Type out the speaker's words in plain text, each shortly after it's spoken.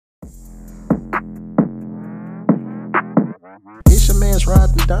It's your man's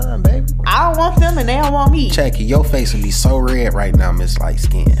Rod and Don, baby. I don't want them and they don't want me. Check it. Your face would be so red right now, Miss Light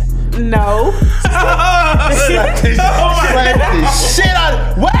Skin. No. Slap the shit out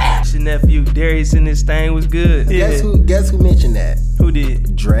of what? Your nephew Darius in this thing was good. Guess who mentioned that? Who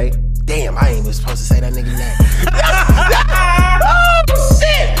did? Dre. Damn, I ain't even supposed to say that nigga name. Oh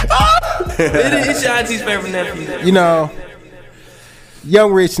shit! Oh. It's your auntie's favorite nephew. You know,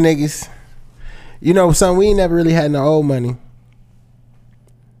 young rich niggas. You know, son, we ain't never really had no old money.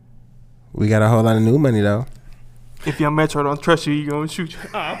 We got a whole lot of new money though. If your metro don't trust you, he gonna shoot you.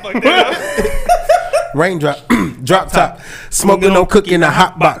 Fuck that up. Raindrop, drop top, smoking on cookie in a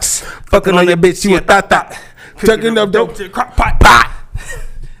hot box, fucking on your bitch, you a thot. Tucking up dope to the crock pot.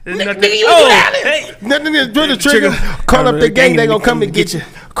 Nothing to do the trigger. Call up the gang, they gon' come and get you.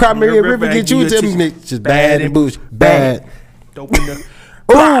 Cry me a river, get you. Tell me just bad and bougie, bad. Dope in the.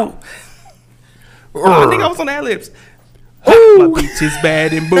 Ooh. I think I was on ad libs. My bitch is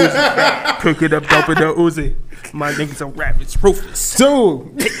bad and bougie. Cook it up, dope in the Uzi. My niggas are rabbits, ruthless.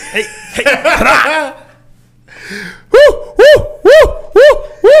 Dude. Hey. Woo, woo, woo, woo,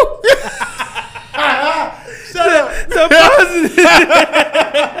 woo. Shut up.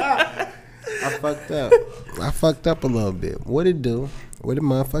 I fucked up a little bit. What it do? What it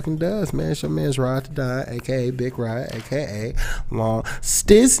motherfucking does, man. It's your man's Rod to Die, a.k.a. Big Rod, a.k.a. Long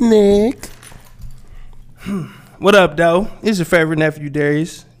Stisnick. What up, though? It's your favorite nephew,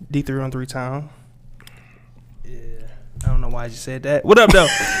 Darius. D3 on 3 Town. Yeah. I don't know why you said that. What up, though?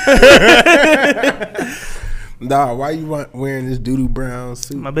 Nah, why you wearing this doo-doo brown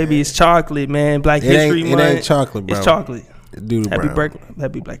suit? My baby is chocolate, man. Black History Month. It ain't chocolate, bro. It's chocolate. Doo-doo brown.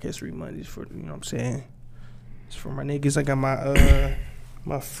 Happy Black History Month. It's for, you know what I'm saying? It's for my niggas. I got my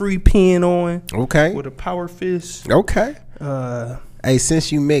my free pen on. Okay. With a power fist. Okay. Hey,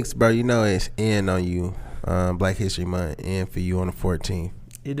 since you mixed, bro, you know it's in on you. Black History Month in for you on the 14th.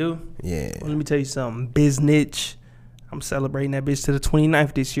 You do? Yeah. Well, let me tell you something. Biznitch. I'm celebrating that bitch to the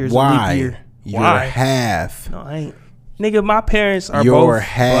 29th this year. Why? A leap year. You're Why? half. No, I ain't. Nigga, my parents are You're both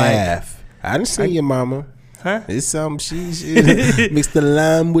half. Black. I didn't see your mama. Huh? It's something she mixed the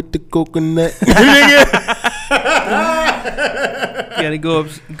lime with the coconut. You gotta go.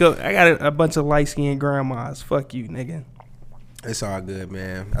 I got a bunch of light skinned grandmas. Fuck you, nigga. It's all good,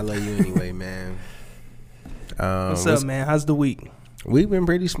 man. I love you anyway, man. What's up, man? How's the week? We've been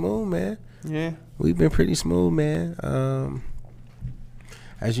pretty smooth, man. Yeah. We've been pretty smooth, man.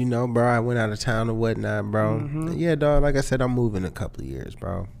 As you know, bro, I went out of town and whatnot, bro. Mm-hmm. Yeah, dog. Like I said, I'm moving in a couple of years,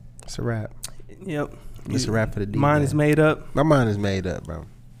 bro. It's a wrap. Yep. It's a wrap for the D. Mine is made up. My mind is made up, bro.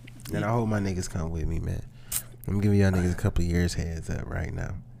 And I hope my niggas come with me, man. I'm giving y'all niggas a couple of years heads up right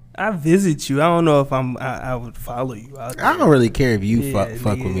now. I visit you. I don't know if I would follow you out there. I don't really care if you fuck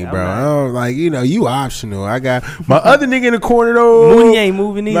with me, bro. I'm I don't like, you know, you optional. I got my other nigga in the corner though. Moody ain't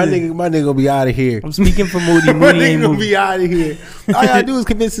moving either. My nigga gonna be out of here. I'm speaking for Moody. My Moody nigga ain't gonna moving. be out of here. All I gotta do is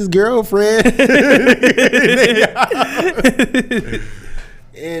convince his girlfriend.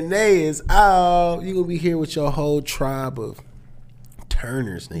 And they is out. You gonna be here with your whole tribe of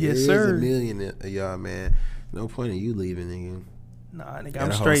Turners, nigga. Yes, There's sir. a million of y'all, man. No point in you leaving, nigga. Nah, nigga, Got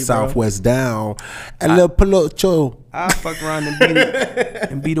I'm a whole straight, bro. Southwest down. And little Pelocho. I fuck around and beat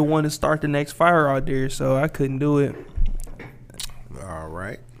it and be the one to start the next fire out there, so I couldn't do it. All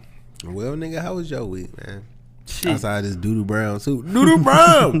right. Well, nigga, how was your week, man? Shit. Outside this doodoo brown suit. Doodoo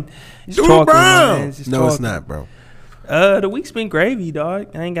brown. It's Doodoo chocolate, brown. man. It's just No, it's chocolate. not, bro. The week's been gravy,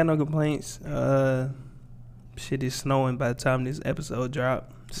 dog. I ain't got no complaints. Shit is snowing by the time this episode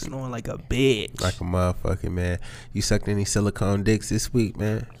drop. Snowing like a bitch. Like a motherfucking man. You sucked any silicone dicks this week,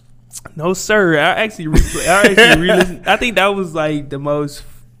 man? No, sir. I actually re-listened. I think that was like the most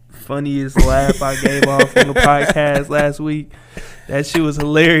funniest laugh I gave off on the podcast last week. That shit was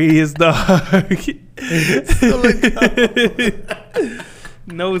hilarious, dog.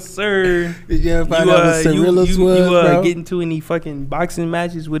 No, sir. Did you ever find out what Cyrilus was, bro? Get into any fucking boxing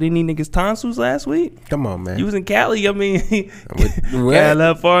matches with any niggas' tonsils last week? Come on, man. You was in Cali. I mean, What?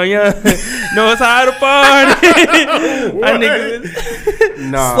 California. No, it's how to party. My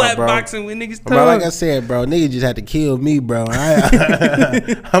niggas Nah, slap bro. boxing with niggas' tongues. Bro, like I said, bro, nigga just had to kill me, bro.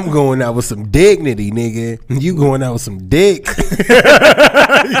 I'm going out with some dignity, nigga. You going out with some dick. You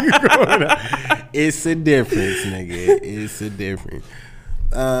going out. It's a difference, nigga. It's a difference.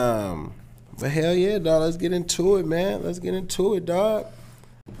 But hell yeah, dog. Let's get into it, man. Let's get into it, dog.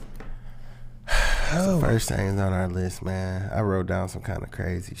 First things on our list, man. I wrote down some kind of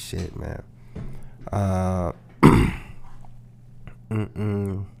crazy shit, man. Oh,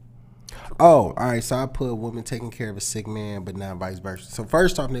 all right. So I put a woman taking care of a sick man, but not vice versa. So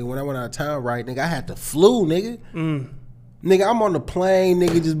first off, nigga, when I went out of town, right, nigga, I had the flu, nigga. Nigga, I'm on the plane,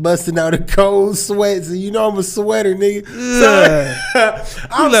 nigga, just busting out a cold sweats. And you know I'm a sweater, nigga. So,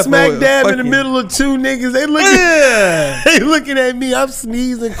 I'm smack dab in the middle of two niggas. They looking at me. I'm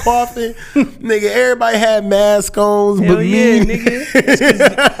sneezing, coughing. Nigga, everybody had masks on, Hell but yeah, me.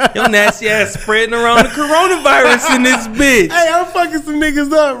 nigga. Your nasty ass spreading around the coronavirus in this bitch. Hey, I'm fucking some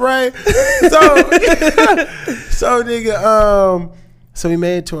niggas up, right? So nigga, so we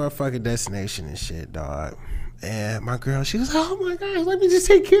made it to our fucking destination and shit, dog. And my girl, she was like, oh my God, let me just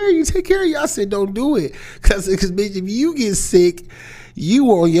take care of you. I said, don't do it. Cause bitch, if you get sick, you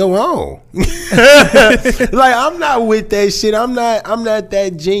on your own. Like, I'm not with that shit. I'm not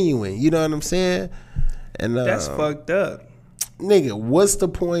that genuine. You know what I'm saying? And That's fucked up. Nigga, what's the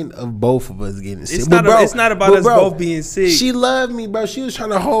point of both of us getting sick? It's not about us both being sick. She loved me, bro. She was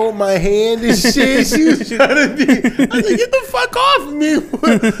trying to hold my hand and shit. She was trying to be. I said, get the fuck off of me.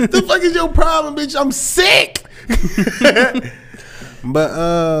 What the fuck is your problem, bitch? I'm sick.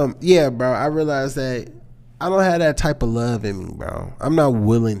 But yeah, bro. I realized that I don't have that type of love in me, bro. I'm not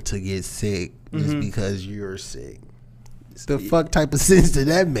willing to get sick just because you're sick. The fuck type of sense did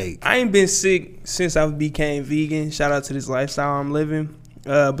that make? I ain't been sick since I became vegan. Shout out to this lifestyle I'm living.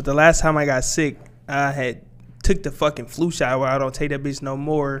 But the last time I got sick, I had took the fucking flu shot where I don't take that bitch no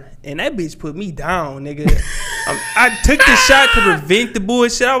more. And that bitch put me down, nigga. I took the shot to prevent the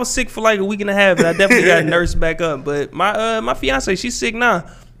bullshit. I was sick for like a week and a half, but I definitely got nursed back up. But my fiance, she's sick now.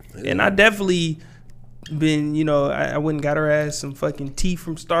 And I definitely been, you know, I went and got her ass some fucking tea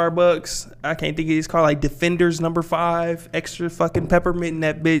from Starbucks. I can't think of it. It's called like Defenders No. 5, extra fucking peppermint in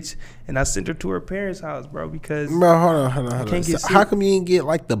that bitch. And I sent her to her parents' house, bro, because bro, hold on. So how come you didn't get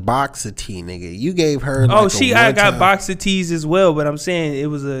like the box of tea, nigga? You gave her like I got box of teas as well, but I'm saying it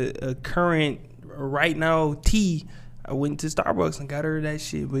was a current right now tea. I went to Starbucks and got her that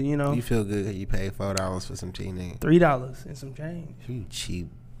shit, but you know. You feel good because you paid $4 for some tea, nigga. $3 and some change. You cheap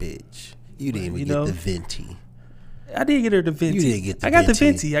bitch. You didn't even get the venti. I did get her the venti. You didn't get the I got the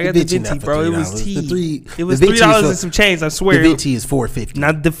venti. I got the venti, bro. It was tea. It was $3 and some change. I swear. The venti is $4.50.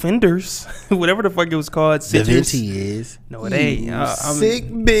 Not Defenders, whatever the fuck it was called. Citrus. The venti is. No, it ain't. I'm sick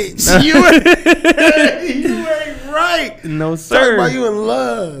bitch. You ain't right. No sir. Talk about you in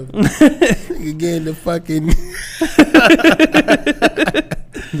love. Again, the fucking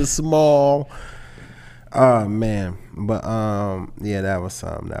the small. Oh man, but yeah, that was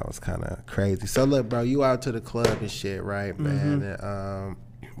something that was kind of crazy. So look, bro, you out to the club and shit, right, man? And,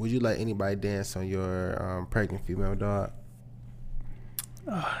 would you let anybody dance on your pregnant female dog?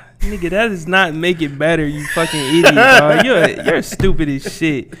 Nigga, that does not make it better. You fucking idiot, dog. You're stupid as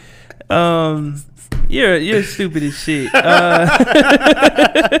shit. You're stupid as shit. All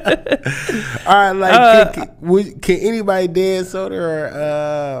right, like, can anybody dance on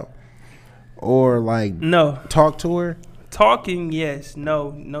her or like no talk to her? Talking, yes.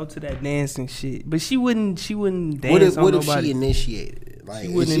 No to that dancing shit. But she wouldn't dance on what nobody. if she initiated it? Like, she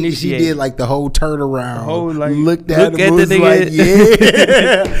wouldn't initiate. She did like the whole turnaround. The whole, like, looked at him, was the like,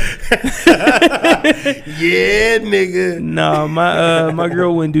 yeah, yeah, nigga. No, my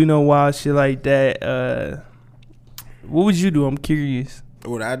girl wouldn't do no wild shit like that. What would you do? I'm curious.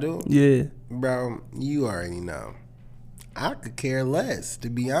 What I do? Yeah, bro, you already know. I could care less, to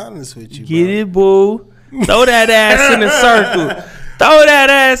be honest with you. Get bro. it, boo. Throw that ass in the circle. Throw that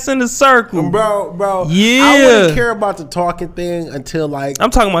ass in the circle. Bro. Yeah. I wouldn't care about the talking thing until like. I'm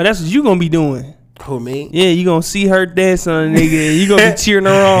talking about that's what you gonna be doing. Who, me? Yeah, you gonna see her dance on a nigga and you gonna be cheering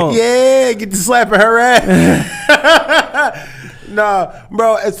her on. Yeah, get to slapping her ass. Nah,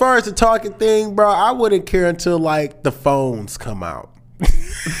 bro, as far as the talking thing, bro, I wouldn't care until like the phones come out.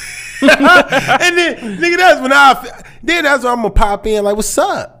 And then, nigga, that's when I'm gonna pop in like, what's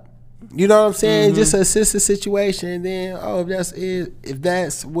up? You know what I'm saying? Just assist the situation, and then if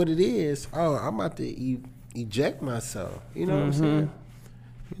that's what it is, I'm about to eject myself. You know what I'm saying?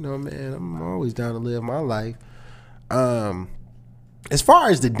 You know, man, I'm always down to live my life. As far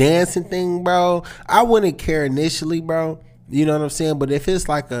as the dancing thing, bro, I wouldn't care initially, bro. You know what I'm saying? But if it's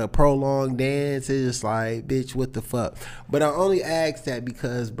like a prolonged dance, it's just like, bitch, what the fuck? But I only ask that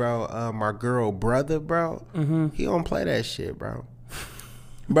because, bro, my girl brother, bro, he don't play that shit, bro.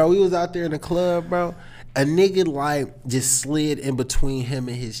 Bro, we was out there in the club, bro. A nigga like just slid in between him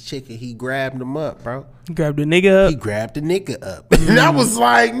and his chick and he grabbed him up, bro. Grabbed the nigga up? He grabbed the nigga up. And I was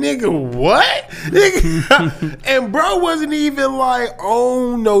like, nigga, what? Nigga. And bro wasn't even like,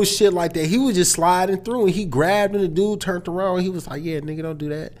 oh, no shit like that. He was just sliding through and he grabbed and the dude turned around and he was like, yeah, nigga, don't do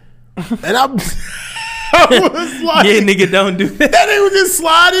that. And I was like, yeah, nigga, don't do that. That nigga was just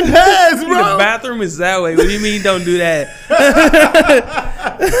sliding past, bro. The bathroom is that way. What do you mean don't do that?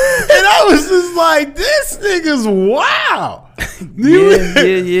 And I was just like, this nigga's wow.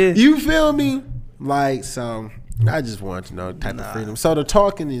 Yeah. You feel me? Like, so I just want to know the type of freedom. So the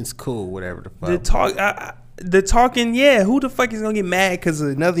talking is cool, whatever the fuck. The talking, yeah. Who the fuck is gonna get mad because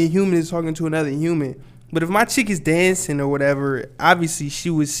another human is talking to another human? But if my chick is dancing or whatever, obviously she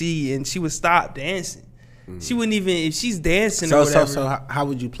would see and she would stop dancing. She wouldn't even, if she's dancing or whatever. So how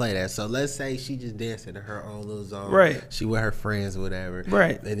would you play that? So let's say she just dancing in her own little zone. Right. She with her friends or whatever.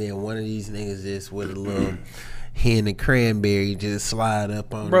 Right. And then one of these niggas just with a little hen and cranberry just slide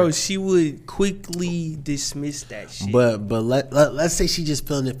up on her. Bro, she would quickly dismiss that shit. But let's say she just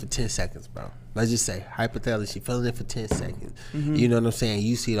feeling it for 10 seconds, bro. Let's just say, hypothetically, she feeling it for 10 seconds. You know what I'm saying?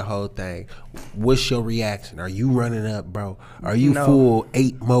 You see the whole thing. What's your reaction? Are you running up, bro? Are you full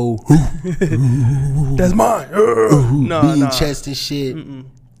 8 mode? That's mine. Beating chest and shit.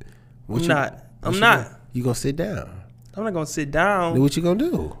 I'm not. You gonna sit down? I'm not gonna sit down. Then what you gonna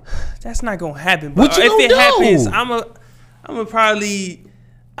do? That's not gonna happen. What But you if gonna it do? happens, I'm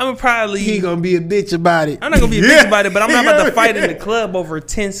probably. He gonna be a bitch about it. I'm not gonna be a bitch about it, but I'm not about to fight in the club over a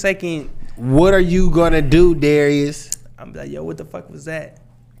 10-second. What are you gonna do, Darius? I'm like, yo, what the fuck was that?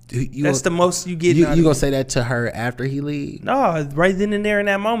 You That's the most you get. You out of gonna me. say that to her after he leaves? No, right then and there in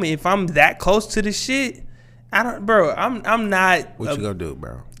that moment. If I'm that close to the shit, I'm not. What you gonna do,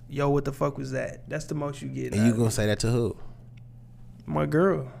 bro? Yo, what the fuck was that? That's the most you get. And you gonna say that to who? My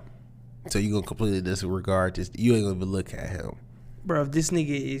girl. So you gonna completely disregard this? You ain't gonna even look at him. Bro, if this nigga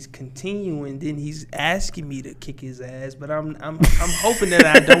is continuing, then he's asking me to kick his ass. But I'm hoping that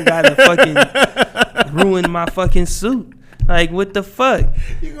I don't gotta fucking ruin my fucking suit. Like, what the fuck?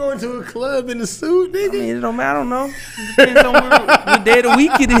 You going to a club in a suit, nigga? I mean, it don't matter. I don't know. It depends on what day of the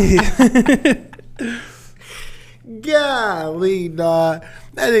week it is. Golly, dog.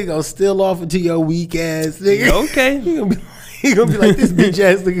 That nigga gonna steal off into your weak ass, nigga. Okay. He gonna be like, this bitch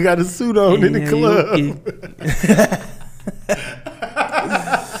ass nigga got a suit on in the club.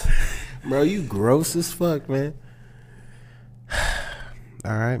 Bro, you gross as fuck, man.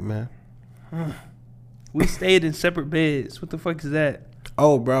 All right, man. We stayed in separate beds. What the fuck is that?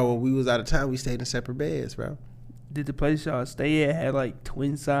 Oh, bro, when we was out of town, we stayed in separate beds, bro. Did the place y'all stay at had like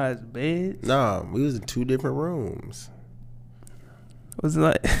twin size beds? No, we was in 2 different rooms. Was it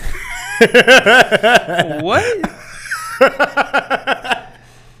like what?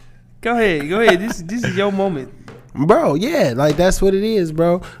 Go ahead. This is your moment. Bro, yeah, like that's what it is,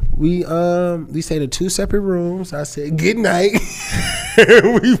 bro. We stayed in 2 separate rooms. I said good night.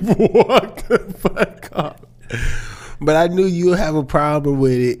 We walked the fuck off. But I knew you'd have a problem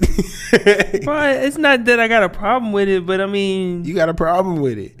with it. Bro, it's not that I got a problem with it, but I mean, You got a problem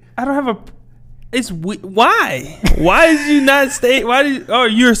with it. I don't have a. It's why? Why did you not stay? Why did? Oh, are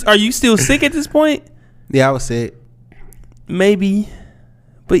you still sick at this point? Yeah, I was sick. Maybe.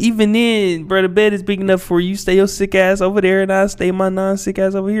 But even then, bro, the bed is big enough for you stay your sick ass over there and I stay my non-sick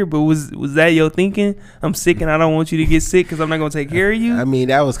ass over here. But was that your thinking? I'm sick and I don't want you to get sick because I'm not going to take care of you? I mean,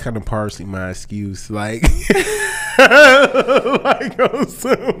 that was kind of partially my excuse. Like,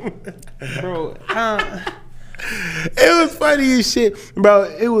 Bro, it was funny as shit.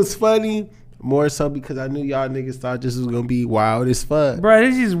 Bro, it was funny more so because I knew y'all niggas thought this was going to be wild as fuck. bro,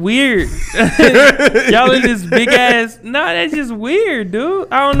 this is weird. Y'all in this big ass. Nah, that's just weird, dude.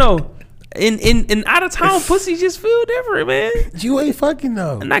 I don't know. In out of town pussy just feel different, man. You ain't fucking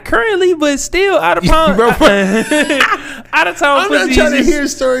though. Not currently, but still out of town. Bro, Out of town I'm pussy. not trying to just- hear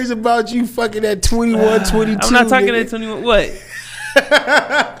stories about you fucking at 21, 22. I'm not talking nigga. at 21. What?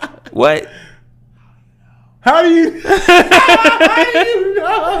 What? How do you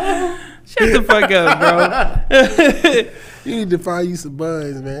know? Shut the fuck up, bro. You need to find you some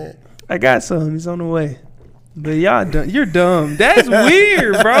buns, man. I got some. It's on the way. But y'all dumb. You're dumb. That's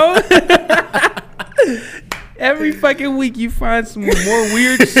weird, bro. Every fucking week you find some more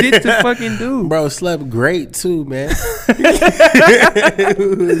weird shit to fucking do. Bro, slept great too, man. It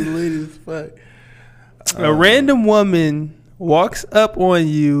was lit as fuck. A random woman walks up on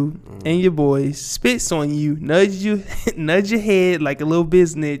you and your boys, spits on you, nudge your head like a little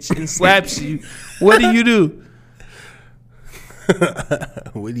bitch and slaps you. What do you do?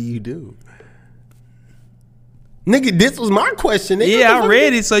 What do you do? Nigga, this was my question. Nigga. Yeah, I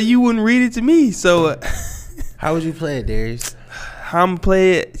read it so you wouldn't read it to me. So How would you play it, Darius? I'm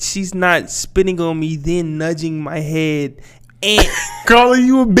playing. She's not spitting on me, then nudging my head and Calling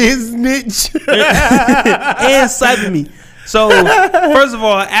you a bitch. and slapping me. So first of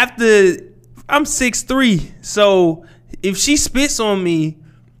all, after I'm 6'3", so if she spits on me,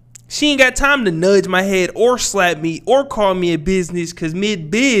 she ain't got time to nudge my head or slap me or call me a business because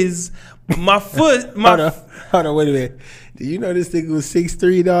mid-biz, my foot, Hold on, wait a minute. Do you know this nigga was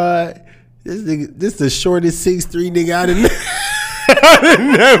 6'3", dog? This the shortest 6'3" nigga I done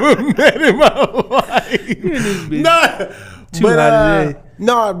never met in my life.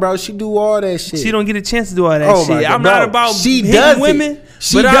 Nah, bro, she do all that shit. She don't get a chance to do all that shit. I'm bro, not about she hitting does women.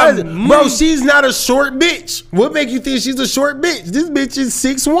 She does it. Bro, she's not a short bitch. What make you think she's a short bitch? This bitch is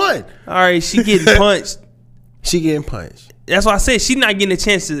 6'1". All right, she getting punched. She getting punched. That's why I said she not getting a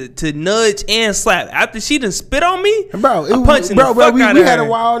chance to nudge and slap. After she done spit on me, bro, I'm punching the fuck out of her. We had a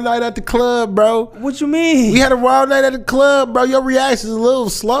wild night at the club, bro. What you mean? We had a wild night at the club, bro. Your reaction is a little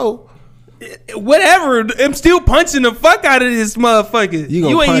slow. Whatever. I'm still punching the fuck out of this motherfucker.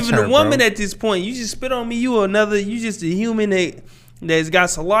 You ain't even her, a woman bro. At this point. You just spit on me. You just a human that's got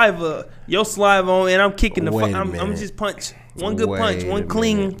saliva. Your saliva on, and I'm kicking the fuck. I'm just punch. One good punch. One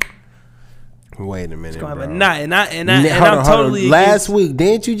clean. Wait a minute, It's gonna bro. have a knot, and I'm totally Last week,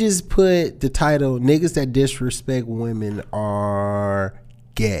 didn't you just put the title "Niggas that disrespect women are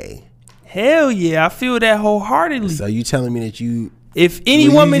gay"? Hell yeah, I feel that wholeheartedly. So you telling me that you? If any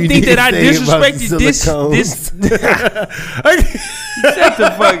woman think that I disrespected this, shut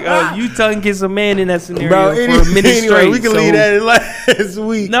the fuck up. You tongue kiss a man in that scenario Bro, for a minute anyway, straight. we can leave that in last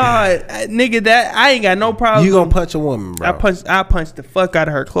week. No, nigga, that I ain't got no problem. You gonna punch a woman, bro? I punched the fuck out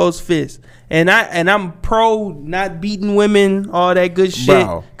of her closed fist, and I'm pro not beating women, all that good shit.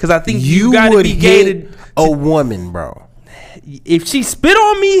 Because I think you gotta be gay to a woman, bro. If she spit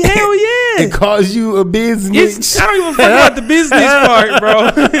on me, hell yeah. It calls you a business. I don't even fuck about the business part, bro.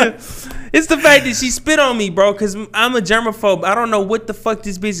 It's the fact that she spit on me, bro. Because I'm a germaphobe. I don't know what the fuck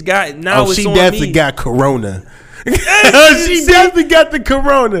this bitch got. Now it's she on definitely me. got corona. She definitely got the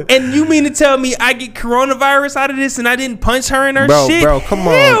corona. And you mean to tell me I get coronavirus out of this and I didn't punch her in her shit? Bro, come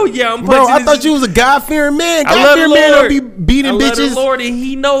on. Hell yeah, I'm punching bro, I this. thought you was a God-fearing man. I love the God-fearing man Lord. don't be beating bitches. I love the Lord, and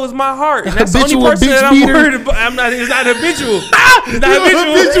He knows my heart. And that's the only Habitual person bitch that I'm beater. worried about. It's not habitual. It's not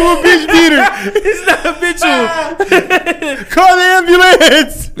Habitual bitch beater. It's not habitual. Call the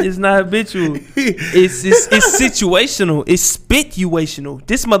ambulance. It's not habitual. It's situational. It's spituational.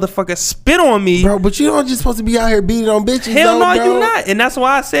 This motherfucker spit on me. Bro, but you don't just supposed to be out here beating on bitches. Hell though, no, bro. you not. And that's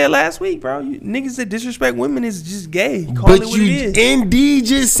why I said last week, bro. Niggas that disrespect women is just gay. Call But it what you it is. indeed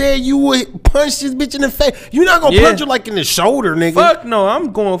just said you would punch this bitch in the face. You're not gonna punch her like in the shoulder, nigga. Fuck no,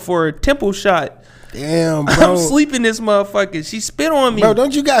 I'm going for a temple shot. Damn, bro. I'm sleeping this motherfucker. She spit on me. Bro,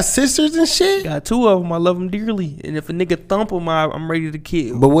 don't you got sisters and shit? Got two of them. I love them dearly. And if a nigga thump them, I'm ready to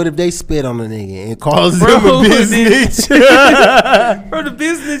kill. But what if they spit on a nigga and calls Bro, them a business? Bro, the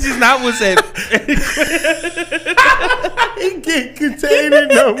business is not what's at. He can't contain it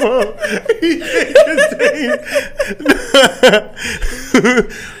no more. He can't contain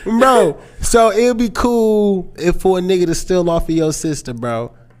it. Bro, so it'll be cool if for a nigga to steal off of your sister,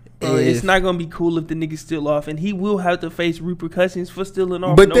 bro. Bro, it's not gonna be cool if the nigga steal off, and he will have to face repercussions for stealing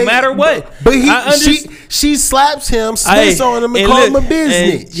off, but no matter what. But she slaps him, spits on him, and look, calls him a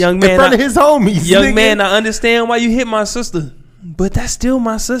business young man, in front of his homies. Young nigga. man, I understand why you hit my sister, but that's still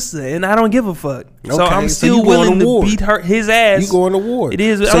my sister, and I don't give a fuck. So Okay, I'm so still you going willing to to war. beat his ass. You going to war? It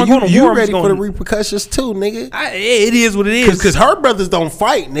is. So I'm going to you war. ready for the repercussions too, nigga? It is what it is. Because her brothers don't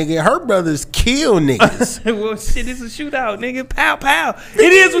fight, nigga. Her brothers kill niggas. Well, shit, it's a shootout, nigga. Pow, pow.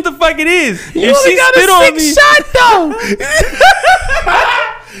 It is what the fuck it is. You If only she got spit a on me, 6 shot though.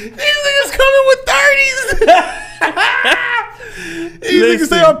 These niggas coming with 30s. These niggas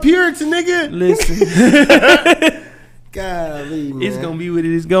say I'm Puritan, nigga. listen, Golly, man. it's gonna be what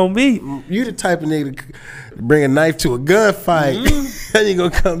it is gonna be. You the type of nigga to bring a knife to a gunfight. And you gonna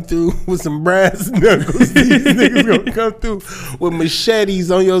come through with some brass knuckles. These niggas gonna come through with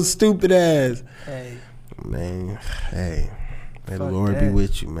machetes on your stupid ass. Hey, Man, hey. May the Fuck Lord be that.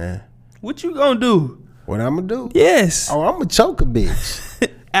 with you, man. what you gonna do? What I'm gonna do? Yes. Oh, I'm gonna choke a bitch.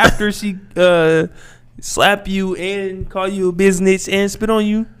 After she slap you and call you a business and spit on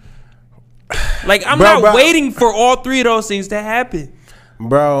you. Like, I'm not waiting for all three of those things to happen.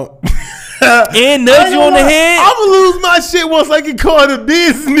 Bro. And nudge you on the head. I'm gonna lose my shit once I get called a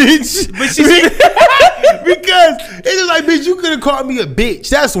business. But she's because it's like, bitch, you could have called me a bitch.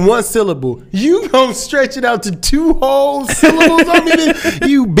 That's one syllable. You gonna stretch it out to 2 whole syllables on me, bitch.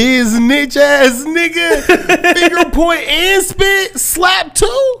 You business ass nigga. Finger point and spit, slap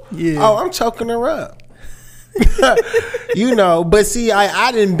too. Yeah. Oh, I'm choking her up. You know, but see,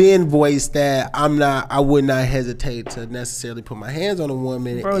 I didn't been voice that I would not hesitate to necessarily put my hands on a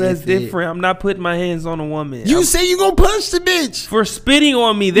woman. Bro, that's different. I'm not putting my hands on a woman. You say you gonna punch the bitch for spitting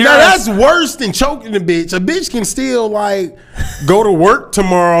on me. Now that's worse than choking the bitch. A bitch can still like go to work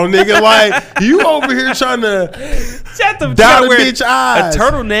tomorrow, nigga. Like you over here trying to Shut the dot a bitch eyes. A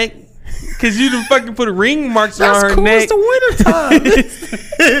turtleneck. Cause you done fucking put ring marks That's around her cool. neck. It's the winter time.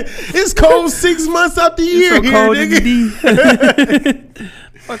 It's cold 6 months out the year It's so here, cold in nigga. the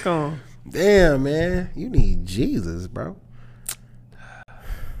D. Fuck on. Damn, man. You need Jesus, bro.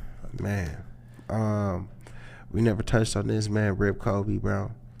 Man. We never touched on this, man. Rip Kobe,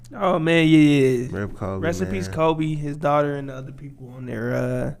 bro. Oh man, yeah. Rip Kobe. Rest in peace, Kobe, his daughter, and the other people on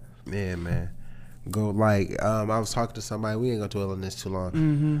there. Yeah, man. Go like I was talking to somebody. We ain't gonna dwell on this too long.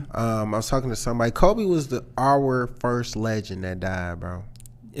 Mm-hmm. I was talking to somebody. Kobe was our first legend that died, bro.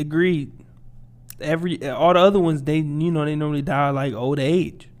 Agreed. All the other ones, they normally die like old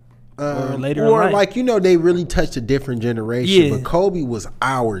age or later in life. Like they really touched a different generation. Yeah. But Kobe was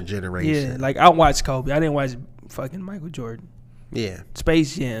our generation. Yeah, like I watched Kobe. I didn't watch fucking Michael Jordan. Yeah.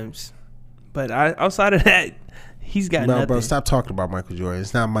 Space Jams. But outside of that, he's got nothing. Bro, stop talking about Michael Jordan.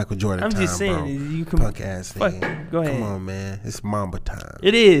 It's not Michael Jordan I'm time, just saying, bro. you can Punk ass nigga. Go ahead. Come on, man. It's Mamba time.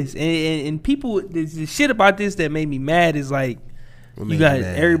 It is, and people. The shit about this that made me mad is like you got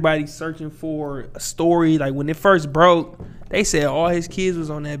everybody searching for a story. Like when it first broke, they said all his kids was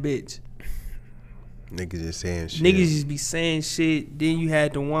on that bitch. Niggas just saying shit. Niggas just be saying shit. Then you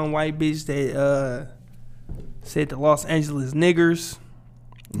had the one white bitch that said the Los Angeles niggers.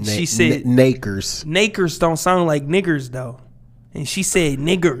 She said Nakers don't sound like niggers though, and she said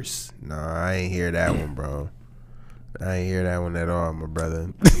niggers. No, I ain't hear that one, bro. I ain't hear that one at all, my brother.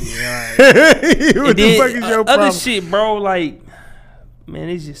 What the fuck is your problem? Other shit, bro? Like, man,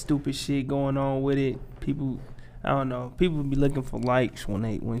 it's just stupid shit going on with it. People, I don't know. People be looking for likes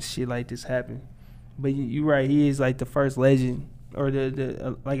when shit like this happen. But you right, he is like the first legend, or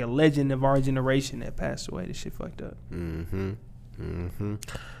the like a legend of our generation that passed away. This shit fucked up.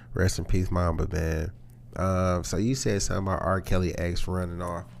 Rest in peace, Mamba, man. So you said something about R. Kelly X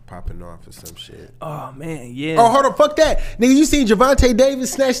popping off or some shit. Oh man, yeah. Oh, hold on, fuck that, nigga. You seen Javante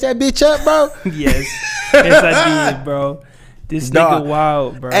Davis snatch that bitch up, bro? Yes, I did, bro. This nigga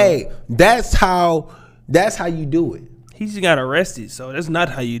wild, bro. Hey, that's how you do it. He just got arrested, so that's not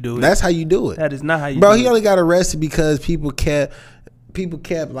how you do it. That's how you do it. That is not how you bro, do it. He only got arrested because people kept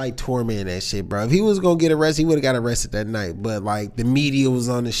like tormenting that shit, bro. If he was gonna get arrested, he would have got arrested that night. But like the media was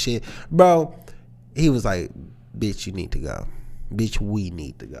on the shit, bro. He was like, "Bitch, you need to go. Bitch, we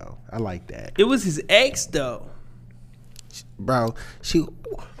need to go." I like that. It was his ex though, bro. See,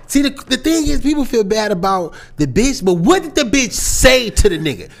 the thing is, people feel bad about the bitch, but what did the bitch say to the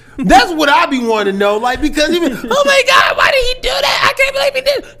nigga? That's what I be wanting to know. Like, because even, oh my God, why did he do that? I can't believe he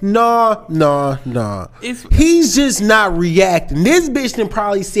did. No. He's just not reacting. This bitch then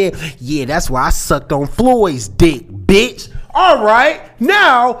probably said, yeah, that's why I sucked on Floyd's dick, bitch. All right,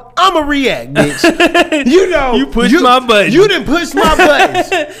 now I'ma react, bitch. You pushed my button. You didn't push my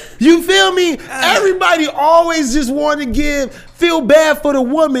buttons. You feel me? Everybody always just want to feel bad for the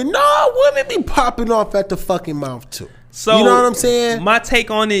woman. No, women be popping off at the fucking mouth too. So you know what I'm saying? My take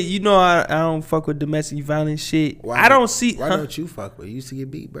on it, I don't fuck with domestic violence shit. Why don't you fuck with it? You used to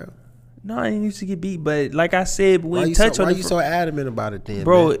get beat, bro. No, I didn't used to get beat, but like I said, why you so adamant about it then,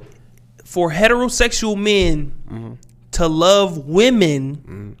 bro? Man? For heterosexual men to love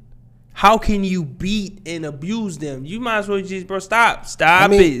women, how can you beat and abuse them? You might as well just, bro, stop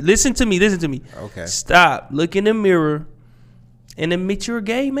it. Listen to me. Okay. Stop. Look in the mirror and admit you're a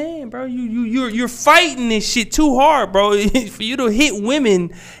gay man, bro. You're fighting this shit too hard, bro. For you to hit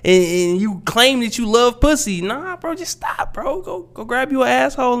women and you claim that you love pussy. Nah, bro, just stop, bro. Go grab your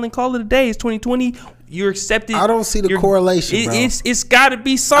asshole and call it a day. It's 2020. You're accepted. I don't see the correlation, bro. It's got to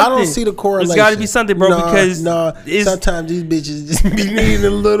be something. I don't see the correlation. It's got to be something, bro, because sometimes these bitches just be needing a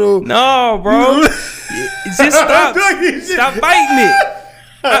little. No, bro. Just stop. Stop fighting it.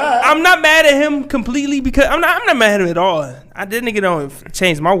 I'm not mad at him completely because I'm not mad at him at all. That nigga don't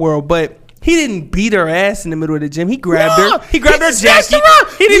change my world, but he didn't beat her ass in the middle of the gym. He grabbed her. He grabbed her jacket.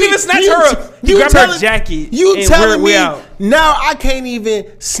 He didn't even snatch her up. He grabbed her jacket. You telling me now I can't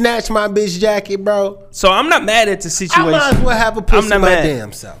even snatch my bitch jacket, bro? So I'm not mad at the situation. I might as well have a pussy my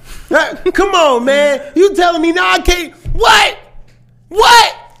damn self. Come on, man. You telling me now I can't? What?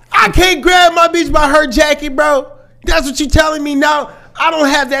 I can't grab my bitch by her jacket, bro? That's what you telling me now? I don't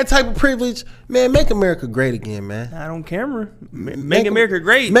have that type of privilege. Man, make America great again, man. I don't care. Make America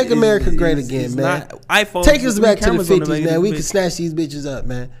great. Make America great again, man. iPhone. Take us back to the 50s, man. We can snatch these bitches up,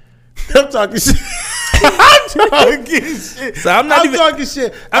 man. I'm talking shit. So I'm talking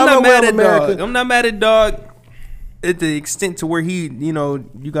shit. I'm not mad at Dog. I'm not mad at Dog at the extent to where he,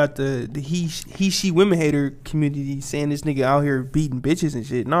 you got the he she women hater community saying this nigga out here beating bitches and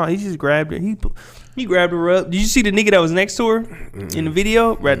shit. No, he just grabbed her. He grabbed her up. Did you see the nigga that was next to her in the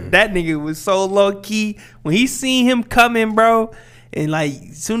video? That nigga was so low key. When he seen him coming, bro, And like,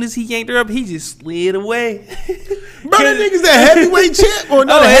 as soon as he yanked her up, he just slid away. Bro, that nigga's a heavyweight champ. Or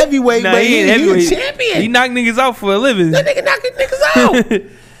not a heavyweight, but he a champion. He knocked niggas out for a living. That nigga knocking niggas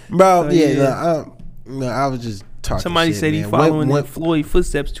out. Bro, I was just talking Somebody shit, said he man. following in Floyd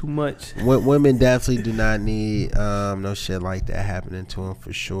footsteps too much. Women definitely do not need no shit like that happening to him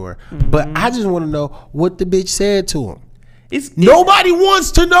for sure. But I just want to know what the bitch said to him. Nobody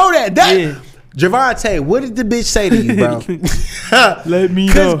wants to know that. Javante, what did the bitch say to you, bro? Let me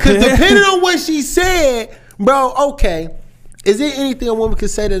know. Because depending on what she said, bro, okay. Is there anything a woman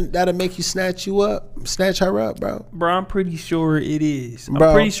could say that'll make you snatch her up, bro? Bro, I'm pretty sure it is. Bro.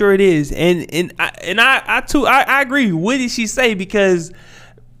 I'm pretty sure it is. And I too agree. What did she say? Because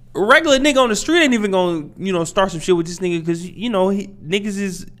a regular nigga on the street ain't even gonna start some shit with this nigga because niggas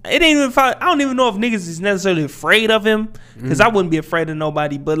is it ain't even. I don't even know if niggas is necessarily afraid of him because I wouldn't be afraid of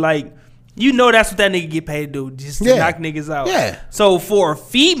nobody. But like, that's what that nigga get paid to do, just to knock niggas out. Yeah. So for a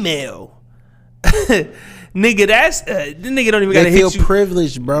female. Nigga, that's the nigga don't even gotta hit you. They feel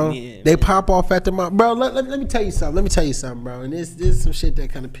privileged, bro. Yeah, they pop off at the mouth, bro. Let me tell you something. Bro. And this is some shit that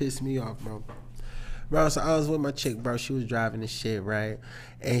kind of pissed me off, bro. Bro, so I was with my chick, bro. She was driving this shit, right?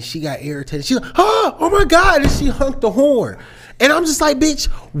 And she got irritated. She's like, oh my God. And she honked the horn. And I'm just like, bitch,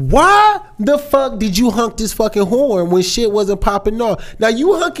 why the fuck did you honk this fucking horn when shit wasn't popping off? Now,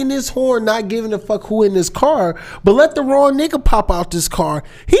 you honking this horn, not giving a fuck who in this car, but let the wrong nigga pop out this car.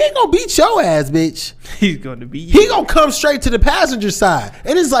 He ain't gonna beat your ass, bitch. He's gonna beat you. He gonna come straight to the passenger side.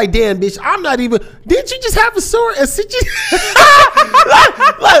 And it's like, damn, bitch, I'm not even, didn't you just have a situation?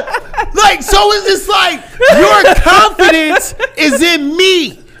 like, so is this like, your confidence is in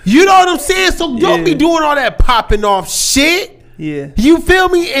me. You know what I'm saying? So don't be doing all that popping off shit. Yeah. You feel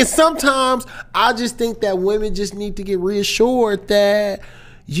me? And sometimes I just think that women just need to get reassured that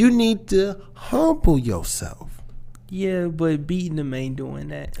you need to humble yourself. Yeah, but beating them ain't doing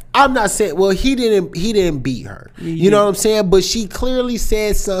that. I'm not saying, well, he didn't beat her. You know what I'm saying? But she clearly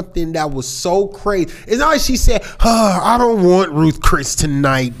said something that was so crazy. It's not like she said, I don't want Ruth Chris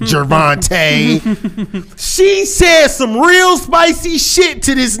tonight, Gervonta. She said some real spicy shit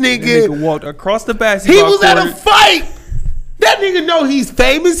to this nigga. That nigga walked across the basketball He was court. at a fight. That nigga know he's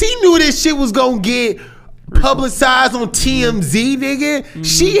famous. He knew this shit was gonna get publicized on TMZ, nigga.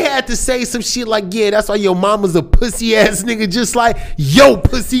 She had to say some shit like, yeah, that's why your mama's a pussy ass nigga, just like yo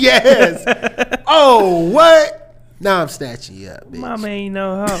pussy ass. Oh, what? Now I'm snatching you up, bitch. Mama ain't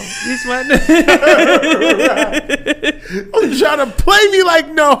no hoe. This one. I'm trying to play me like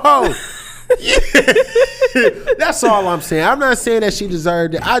no hoe. That's all I'm saying. I'm not saying that she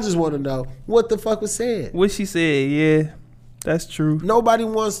deserved it. I just want to know what the fuck was said. What she said, yeah. That's true. Nobody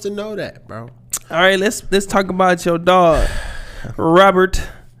wants to know that, bro. All right, let's talk about your dog, Robert.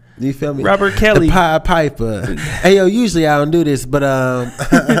 You feel me? Robert Kelly. The Pied Piper. Hey, yo, usually I don't do this, but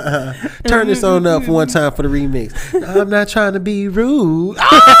turn this on up for one time for the remix. I'm not trying to be rude.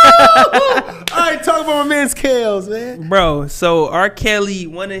 Oh! All right, talk about my man's Kales, man. Bro, so R. Kelly,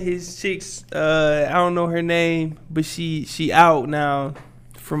 one of his chicks, I don't know her name, but she out now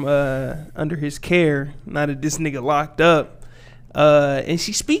from under his care, now that this nigga locked up. And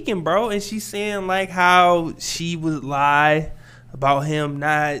she's speaking, bro, and she's saying like how she would lie about him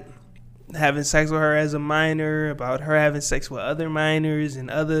not having sex with her as a minor, about her having sex with other minors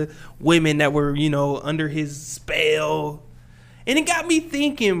and other women that were, under his spell. And it got me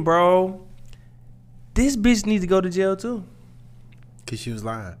thinking, bro, this bitch needs to go to jail too. Because she was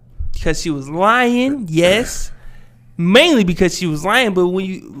lying. Because she was lying, yes. Mainly because she was lying, but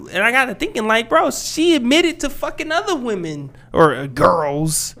and I got to thinking like, bro, she admitted to fucking other women or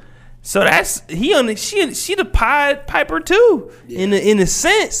girls. So that's she the Pied Piper too, in a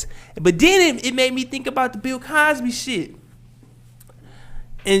sense. But then it made me think about the Bill Cosby shit.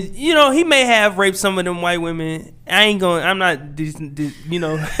 And he may have raped some of them white women. I'm not denying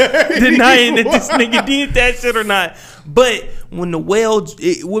that this nigga did that shit or not. But when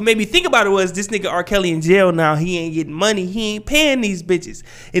what made me think about it was this nigga R. Kelly in jail now. He ain't getting money. He ain't paying these bitches.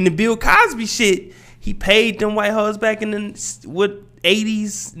 In the Bill Cosby shit, he paid them white hoes back in the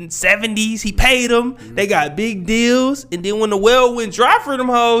 80s and 70s. He paid them. They got big deals. And then when the well went dry for them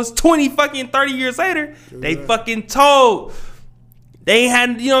hoes, 30 years later, they fucking told. They ain't had,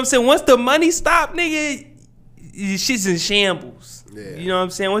 what I'm saying? Once the money stopped, nigga, shit's in shambles. Yeah. You know what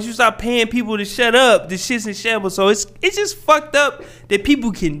I'm saying? Once you stop paying people to shut up, the shit's in shambles. So it's just fucked up that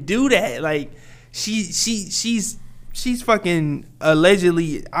people can do that. Like she's fucking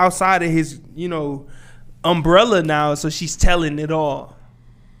allegedly outside of his, umbrella now, so she's telling it all.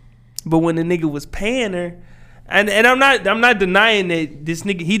 But when the nigga was paying her, and I'm not denying that this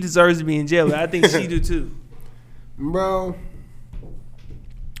nigga, he deserves to be in jail. But I think she do too. Bro,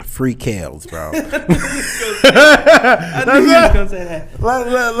 free Kales, bro. I knew you was gonna say that.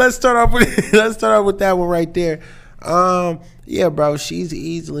 Let's start off with that one right there. Yeah, bro, she's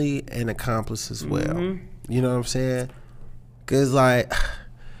easily an accomplice as well. Mm-hmm. You know what I'm saying? Cause like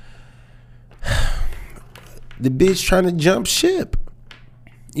the bitch trying to jump ship.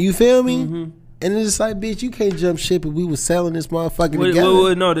 You feel me? Mm-hmm. And it's like, bitch, you can't jump ship if we was selling this motherfucker together.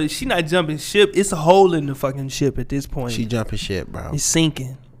 Wait, no, she not jumping ship. It's a hole in the fucking ship at this point. She jumping ship, bro. It's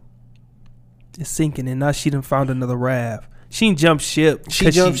sinking. It's sinking, and now she done found another raft. She ain't jump ship.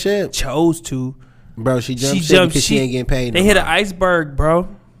 She jumped ship. Chose to. Bro, she jumped ship because she ain't getting paid. They hit an iceberg, bro.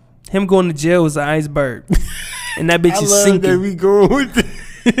 Him going to jail was an iceberg. And that bitch is sinking. That we going with it.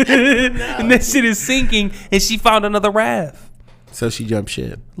 And that shit is sinking, and she found another raft. So she jumped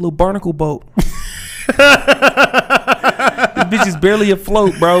ship. Little barnacle boat. This bitch is barely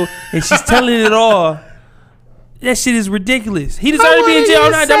afloat, bro. And she's telling it all. That shit is ridiculous. He deserved to be in jail.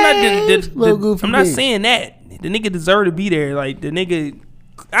 I'm not saying that. The nigga deserved to be there. Like, the nigga...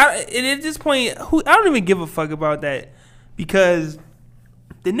 at this point, I don't even give a fuck about that. Because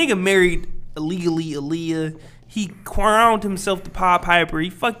the nigga married illegally Aaliyah. He crowned himself the Pied Piper. He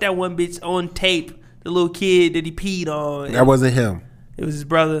fucked that one bitch on tape. The little kid that he peed on. That wasn't him. It was his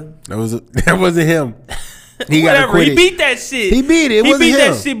brother. That wasn't him. He Whatever. He beat that shit. He beat it. It wasn't him. He beat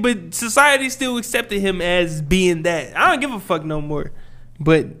that shit, but society still accepted him as being that. I don't give a fuck no more.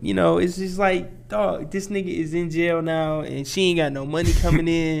 But, you know, it's just like, dog, this nigga is in jail now and she ain't got no money coming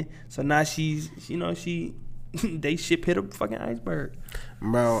in. So now she's, you know, they ship hit a fucking iceberg.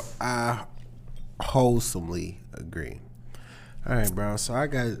 Bro, I wholesomely agree. All right, bro. So I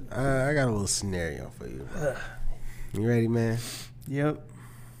got a little scenario for you. You ready, man? Yep.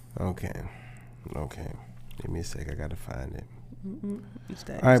 Okay. Give me a sec. I gotta find it. It's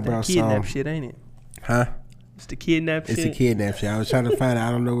that, all right, it's bro. That kidnap shit, ain't it? Huh? It's the kidnap shit. It's the kidnap shit. I was trying to find it.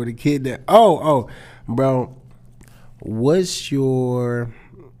 I don't know where the kidnap. Oh, bro. What's your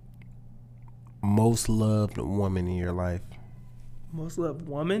most loved woman in your life? Most loved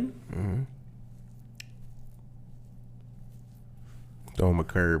woman? Mm-hmm. Throw him a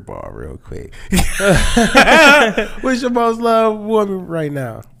curveball real quick. What's your most loved woman right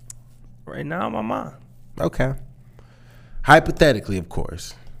now? Right now, my mom. Okay. Hypothetically, of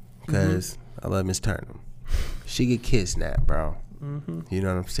course, because I love Miss Turnham. She get kidnapped, bro. Mm-hmm. You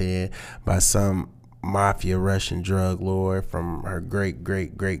know what I'm saying? By some mafia Russian drug lord from her great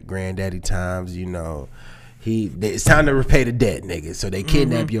granddaddy times. You know, it's time to repay the debt, nigga. So they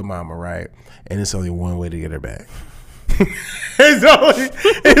kidnap your mama, right? And it's only one way to get her back.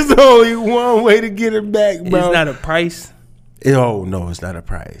 It's only one way to get her back, bro. It's not a price. Oh no, it's not a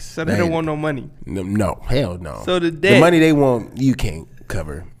price. So they don't want no money. No, hell no. So the money they want, you can't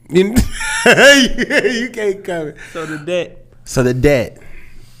cover. You can't cover. So the debt.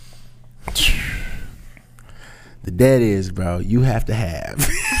 The debt is, bro, you have to have.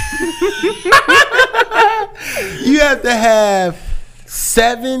 You have to have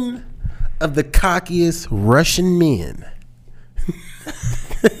 7 of the cockiest Russian men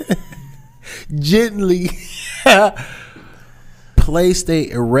gently place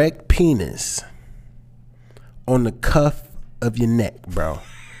their erect penis on the cuff of your neck, bro.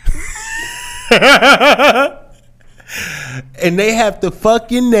 And they have to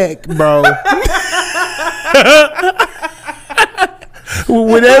fuck your neck, bro.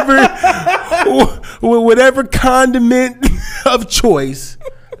 with whatever condiment of choice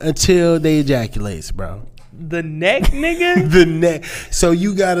until they ejaculates, bro. The neck, nigga? The neck. So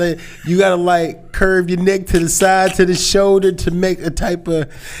you gotta like curve your neck to the side, to the shoulder to make a type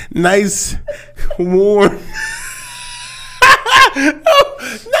of nice warm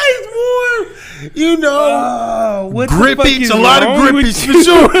nice warm, you know, what grippage, a lot of grippage for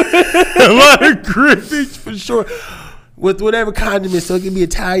sure. A lot of grippage for sure. With whatever condiment, so it can be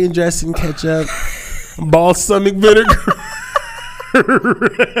Italian dressing, ketchup, balsamic vinegar.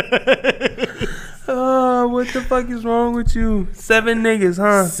 Oh, what the fuck is wrong with you? 7 niggas,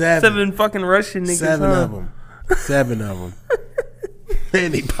 huh? 7 fucking Russian niggas, 7 of them. 7 of them.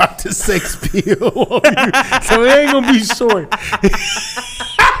 And they popped a sex pill on you. So it ain't gonna be short.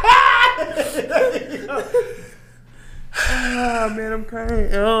 Ah, man, I'm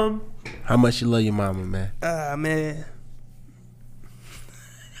crying. How much you love your mama, man? Man.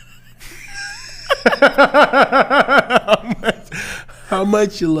 How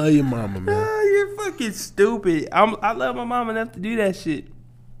much you love your mama, man? You're fucking stupid. I love my mom enough to do that shit.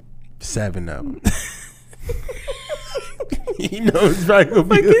 7 of them. You know it's probably gonna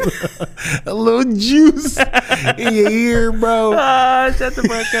be a little juice in your ear, bro. Shut the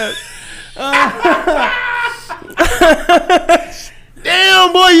fuck up.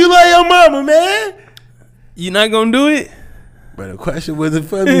 Damn, boy, you love your mama, man. You not gonna do it? But the question wasn't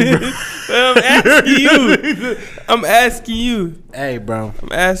for me, bro. I'm asking you. I'm asking you. Hey, bro.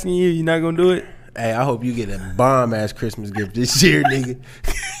 I'm asking you. You not gonna do it? Hey, I hope you get a bomb ass Christmas gift this year, nigga.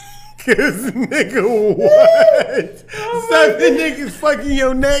 Cause nigga, what? 7 niggas fucking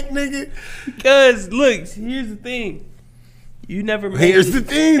your neck, nigga. Cause look, here's the thing. You never made Here's the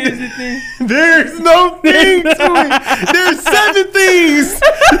thing. Here's the thing. There's no thing to it. There's 7 things.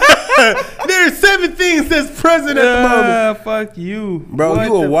 There's 7 things that's present at the moment. Fuck you. Bro, What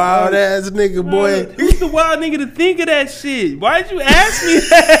you a the wild fuck? ass nigga, boy. Who's the wild nigga to think of that shit? Why'd you ask me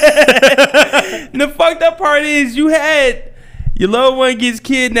that? And the fucked up part is you had your loved one gets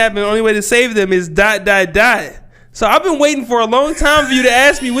kidnapped and the only way to save them is ... So I've been waiting for a long time for you to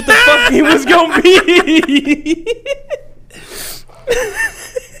ask me what the fuck it was gonna be.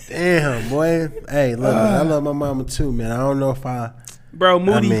 Damn, boy. Hey, look, man, I love my mama too, man. I don't know if Bro,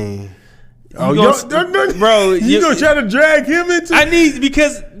 Moody. I mean, bro, you gonna try to drag him into? I need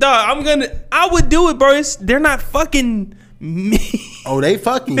because dog, I would do it, bro. They're not fucking me. Oh, they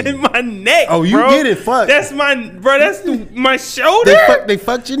fucking in my neck. Oh, you bro. get it fucked. That's my bro. That's my shoulder. They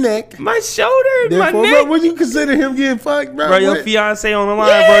fucked your neck. My shoulder, my Therefore, neck. bro, would you consider him getting fucked, bro? Bro, your What? fiance on the line,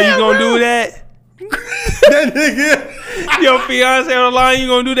 Yeah, bro. You gonna bro. do that? That nigga. Your fiance on the line, you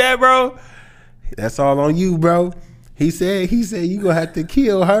gonna do that, bro? That's all on you, bro. He said you gonna have to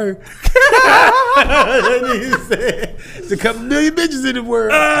kill her. That nigga said there's a couple million bitches in the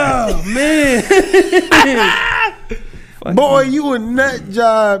world. Oh man. Fuck Boy, you a nut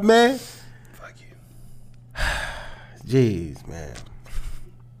job, man. Fuck you. Jeez, man.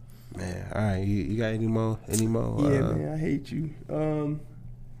 Man, all right. You got any more? Yeah, man, I hate you.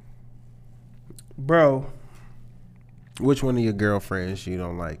 Bro, Which one of your girlfriends you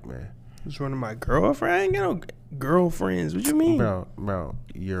don't like, man? what's one of my girlfriend? I ain't got no girlfriends. What you mean? Bro,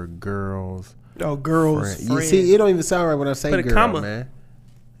 your girls. Oh, girls. Friend. You see, it don't even sound right when I say Put a girl, comma. man.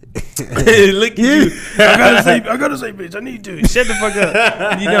 Look at you. I gotta say, bitch. I need to. Shut the fuck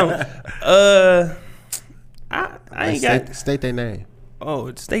up. You know. I ain't got. State their name.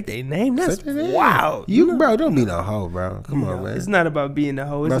 Oh, state their name. That's State their name. wow. You, bro, don't be no hoe, bro. Come on, man. It's not about being a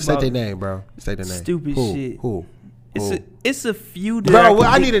hoe. It's Bro, about state their name, bro. State their name. stupid Who? shit. Who? It's a few. That Bro,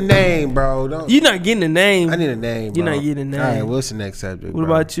 I I need a name, bro. Don't. You're not getting a name. I need a name, bro. You're not getting a name. All right, what's the next subject? What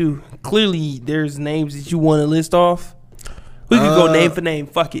bro? about you? Clearly, there's names that you want to list off. We could go name for name.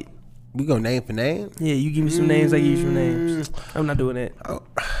 Fuck it. We go name for name? Yeah, you give me some names. I give you some names. I'm not doing that. Oh,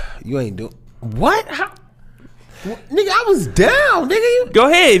 you ain't doing what? How? Nigga, I was down, nigga. Go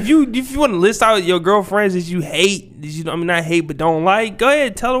ahead. If you want to list out your girlfriends that you hate, not hate but don't like, go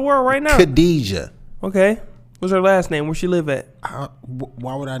ahead. Tell the world right now. Khadijah. Okay. What's her last name? Where she live at?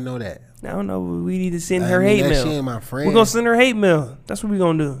 Why would I know that? I don't know. We need to send I her mean, hate that mail. She ain't my friend. We're gonna send her hate mail. That's what we're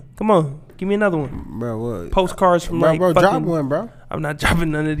gonna do. Come on, give me another one. Bro, what? Postcards from Bro, like bro, fucking, drop one, bro. I'm not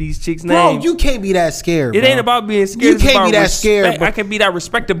dropping none of these chicks' Bro, names. you can't be that scared, It bro. ain't about being scared. You It's can't about be that respect. scared, bro. I can be that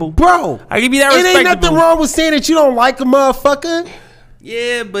respectable. Bro, I can be that it respectable. ain't nothing wrong with saying that you don't like a motherfucker.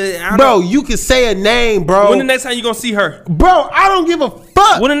 Yeah, but I don't Bro, know. you can say a name, bro. When the next time you gonna see her? Bro, I don't give a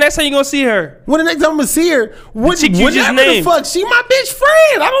fuck. When the next time you gonna see her? When the next time I'm gonna see her, chick you just whenever the named. fuck, she my bitch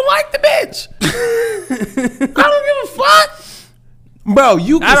friend. I don't like the bitch. I don't give a fuck. Bro,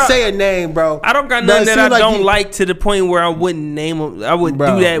 you I can don't- say a name, bro. I don't got Bro, nothing it that I seems don't you- like to the point where I wouldn't name them. I wouldn't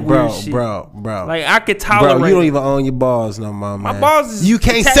Bro, do that bro, weird shit. bro. Like I could tolerate. Bro, you don't it. even own your balls no more, man. My balls is You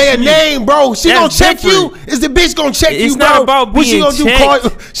can't attached say a to me. name, bro. She That's gonna check you. different. Is the bitch gonna check It's you, bro? not about What she being gonna do?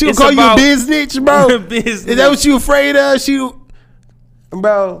 checked. She gonna It's call you a about- bitch, bro? Business. Is that what you afraid of?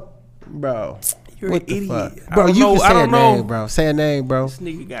 Bro. You're What an the idiot. fuck? I Bro, don't you know. can I say a don't know. name, bro. Say a name, bro. This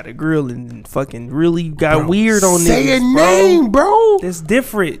nigga got a grill and fucking really got weird on this. Say a name, bro. It's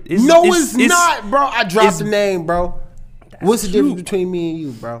different. No, it's not, bro. I dropped it's- the name, bro. What's the cute. difference between me and you,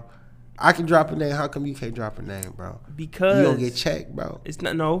 bro? I can drop a name. How come you can't drop a name, bro? Because You gonna get checked, bro. It's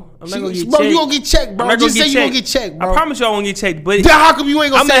not. No, I'm She- not gonna get bro, checked. you gonna get checked, bro. I'm not Just gonna say get you gonna get checked, bro. I promise you I won't get checked. But Then how come you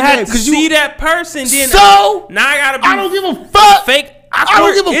ain't gonna I'm say gonna a have name? to 'Cause see you. that person. Then So now I gotta be. I don't give a fuck. Fake. I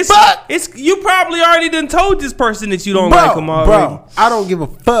don't give a it's, fuck. It's you probably already done told this person that you don't Bro, like him already. bro, I don't give a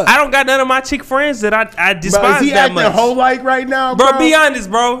fuck. I don't got none of my chick friends that I Bro, despise is he that acting much. whole like right now, bro? Bro, be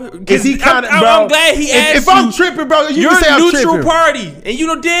honest, bro. 'Cause Is he kind of, I'm, bro? I'm glad he asked If you. I'm tripping, bro, you You're can say a I'm neutral tripping. party, and you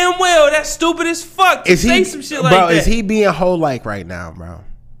know damn well that's stupid as fuck to Is say he, some shit bro? like that. Is he being whole like right now, bro?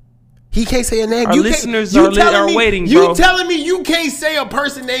 He can't say a name. Our You can't- listeners you are telling me- waiting, You bro. telling me you can't say a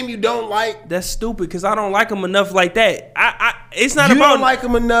person name you don't like? That's stupid because I don't like him enough like that. It's not You about. don't like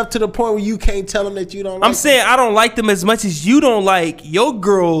him enough to the point where you can't tell him that you don't like I'm saying I don't like them as much as you don't like your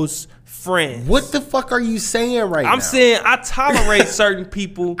girl's friends. What the fuck are you saying right now? I'm saying I tolerate certain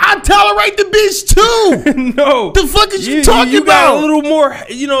people. I tolerate the bitch too. No, The fuck is you talking you got about? a little more,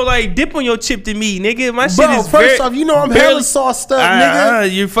 like dip on your chip than me, nigga. My shit Bro, is first off, you know I'm hella sauced up,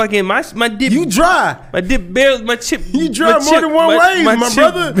 nigga. You fucking my dip. You dry. My dip barely. My chip. You dry my more chip- than one way, my chip-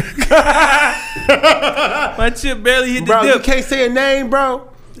 brother. My chip barely hit the Bro, you dip. can't say a name, bro.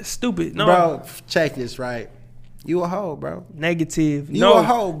 That's stupid. No, Bro, check this right. You a hoe, bro. negative. You no, a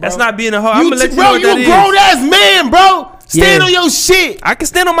hoe, bro. That's not being a hoe. I'm You gonna let you bro, know what you that a is. grown ass man, bro. Stand Yeah. on your shit. I can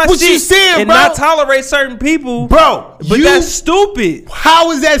stand on my What shit you saying, and bro? not tolerate certain people, Bro, But you, that's stupid. how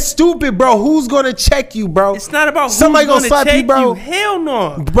is that stupid, bro? Who's gonna check you, bro? It's not about Somebody who's gonna slap check you, bro. Hell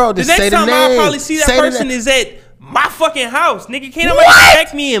no, Bro, The just next say the time I'll name. probably see that Say the person name. is at my fucking house, nigga. Can't nobody What?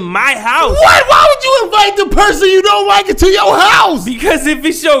 check me in my house. What? Why would you invite the person you don't like into your house? Because if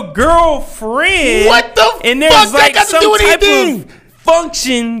it's your girlfriend, What the and there's fuck that like got to some do with type anything? of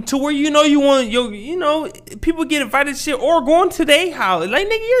function to where you want people get invited to shit or going to their house. Like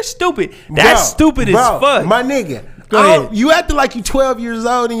nigga, you're stupid. That's Bro, stupid bro, as fuck. My nigga. Go I don't- ahead. You acting like you 12 years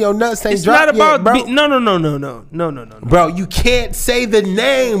old and your nuts ain't It's dropped not about yet, bro. no. Bro, you can't say the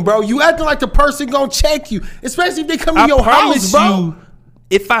name, bro. You acting like the person gonna check you, especially if they come to I your promise house, bro. you,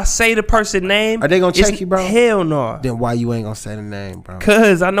 if I say the person name, Are they gonna it's- check you, bro? Hell no. Then why you ain't gonna say the name, bro?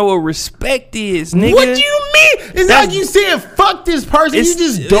 Cause I know what respect is, nigga. What do you mean? It's That's- like you saying fuck this person. You It's-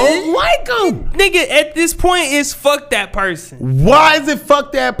 just don't like them. Nigga, at this point, it's fuck that person. Why is it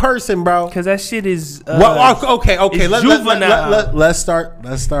fuck that person, bro? Cause that shit is. Okay. it's juvenile. Let's start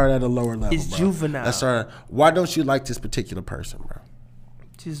at a lower level. It's bro. juvenile. Let's start. Why don't you like this particular person, bro?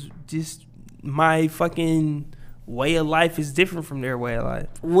 Just my fucking way of life is different from their way of life.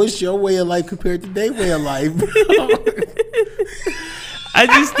 What's your way of life compared to their way of life? I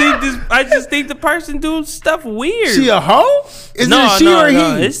just think the person doing stuff weird. She a hoe? Is it a she or a he?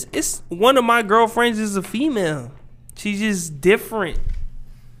 It's one of my girlfriends is a female. She's just different.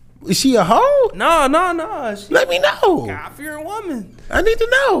 Is she a hoe? No. She's Let me know. a God-fearing woman. I need to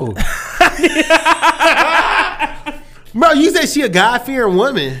know. Bro, you said she a God-fearing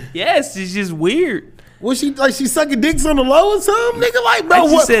woman. Yes, it's just weird. Was she like she sucking dicks on the low or something, nigga? Like, bro, I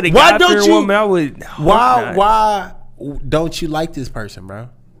just what? said a Why God-fearing don't you? woman. I would. hope not. Why don't you like this person, bro?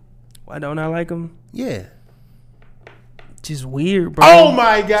 Why don't I like him? Yeah. Just weird, bro. Oh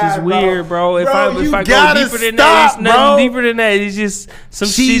my God, just weird, bro. If I you go gotta deeper than stop, that, it's nothing bro. deeper than that. It's just some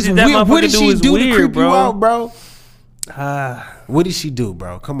She's shit that weird. What motherfucker did do she is do to weird, creep bro. you out, bro? Ah, What did she do,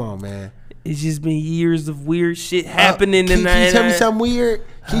 bro? Come on, man. it's just been years of weird shit happening. Can and you tell me something weird?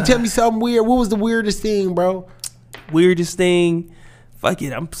 Can you tell me something weird? What was the weirdest thing, bro? Weirdest thing. Fuck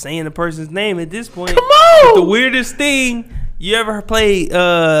it, I'm saying the person's name at this point. Come on. The weirdest thing you ever played?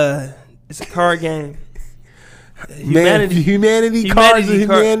 It's a card game. Humanity, Cards of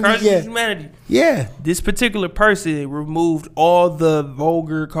Humanity. Cards Yeah. of Humanity. Yeah. This particular person removed all the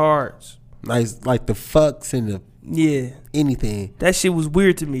vulgar cards. Nice, like the fucks and the Yeah, anything. that shit was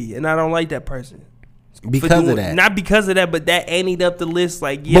weird to me, and I don't like that person. Because of that. Not because of that, but that anteed up the list.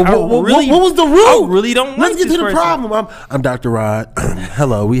 Like, yeah, But I what really, was the root? I really don't Let's like get this to the person. problem. I'm Dr. Rod.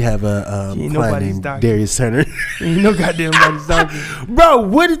 Hello, we have a Ain't client nobody's named doctor. Darius Turner. Ain't no goddamn body's talking. Bro,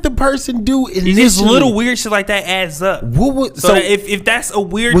 what did the person do initially? It's just little weird shit like that adds up. What was, So, that if that's a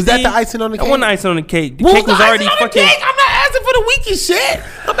weird was that thing, the icing on the that cake? wasn't icing on the cake. The What cake was the already icing on the fucking. cake? I'm not asking for the weakest shit.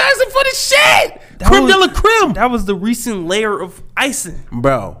 I'm asking for the shit. That Creme was- de la creme. That was the recent layer of icing.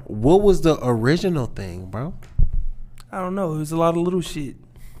 Bro, what was the original thing, bro? I don't know. It was a lot of little shit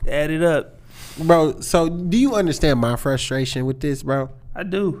added up. Bro, so do you understand my frustration with this, bro? I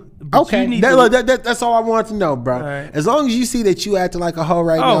do. But Okay, you need that's all I want to know, bro. All right. As long as you see that you acting like a hoe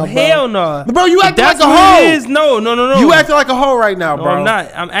right now, Oh, bro. hell no. Bro, you If acting like that's a what hoe. it is, no. You acting like a hoe right now, No, bro. I'm not.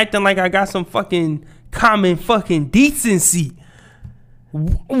 I'm acting like I got some fucking common fucking decency.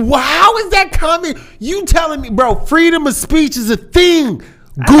 How is that common? You telling me, bro, freedom of speech is a thing.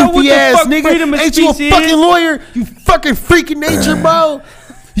 I know what Goofy the ass fuck freedom nigga. of Ain't you a speech fucking is. lawyer? You fucking freaking nature, bro.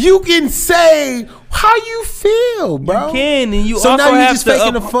 You can say how you feel, bro. You can, and you so also now you have just to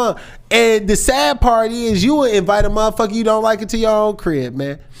faking the fun. And the sad part is you will invite a motherfucker you don't like into your own crib,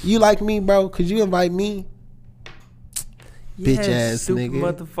 man. You like me, bro? Could you invite me? Bitch ass stupid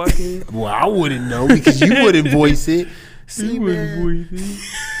nigga. motherfucker. Well, I wouldn't know because you wouldn't voice it. See, man. You just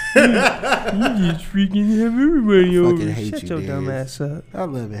freaking have everybody over. fucking hate Shut you, your dumb Darius. ass up. I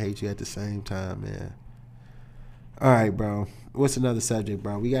love and hate you at the same time, man. All right, bro. What's another subject,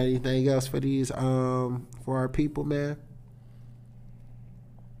 bro? We got anything else for these for our people, man?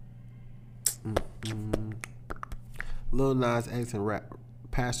 Lil Nas X and rap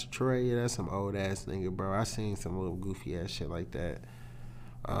Pastor Troy, yeah, that's some old ass nigga, bro. I seen some little goofy ass shit like that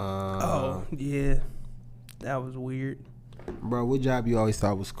Oh yeah, that was weird. Bro, what job you always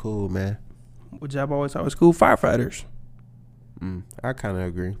thought was cool, man? What job I always thought was cool? Firefighters. I kind of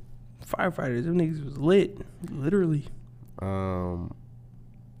agree. Firefighters, them niggas was lit, literally.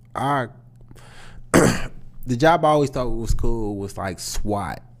 The job I always thought was cool was like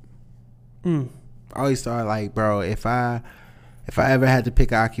SWAT. Mm. I always thought like, bro, if I ever had to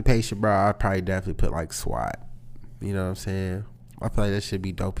pick an occupation, bro, I'd probably definitely put like SWAT. You know what I'm saying? I feel like that should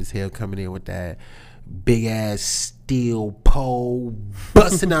be dope as hell, coming in with that big ass steel pole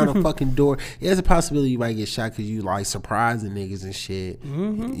busting out a fucking door. Yeah, there's a possibility you might get shot because you like surprising niggas and shit.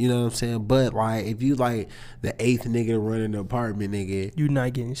 Mm-hmm. You know what I'm saying? But like, if you like the 8th nigga running the apartment, nigga, You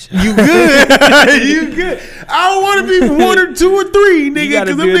not getting shot. you good. You good. I don't want to be 1 or 2 or 3, You nigga, gotta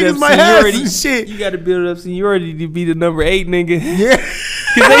because them build niggas up might have seniority. some shit. You got to build up seniority to be the number 8 nigga. Yeah.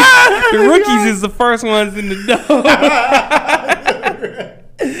 Because the rookies is the first ones in the door.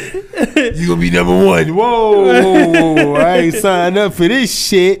 You gonna be number 1. Whoa, I ain't signed up for this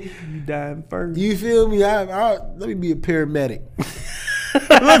shit. You dying first. You feel me? Let me be a paramedic.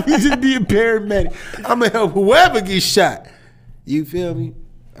 Let me just be a paramedic. I'm gonna help whoever gets shot. You feel me?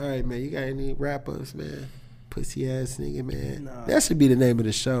 All right, man. You got any wrap ups, man? Pussy ass nigga, man. Nah. That should be the name of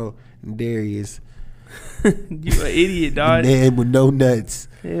the show. Darius, You an idiot, the dog. man with no nuts.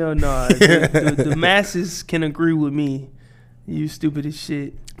 Hell no. The masses can agree with me. You stupid as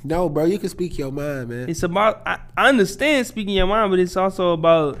shit. No, bro, you can speak your mind, man. It's about, I understand speaking your mind, but it's also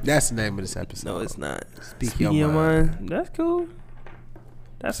about, That's the name of this episode. no, it's not. Speak Speaking your mind. That's cool.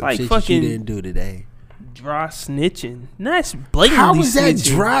 That's Some like shit that you fucking didn't do today. dry snitching. That's blatantly How is that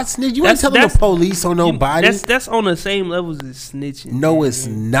snitching. dry snitch? You ain't That's- telling the that's- police on nobody. That's on the same levels as snitching. No, it's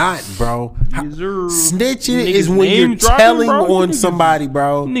not, bro. Yes, sir. Snitching Niggas is when name you're dropping, telling bro. You on niggas- somebody,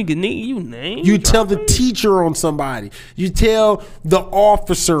 bro. Nigga, you name. You tell the dropping? teacher on somebody. You tell the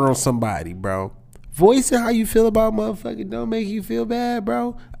officer on somebody, bro. Voicing how you feel about motherfucking don't make you feel bad,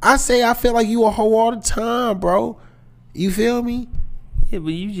 bro. I feel like you a hoe all the time, bro. You feel me? Yeah,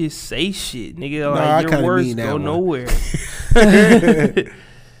 but you just say shit, nigga. I Like your kinda words mean that go one. nowhere.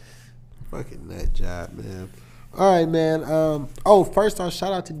 Fucking nut job, man. All right, man. First off,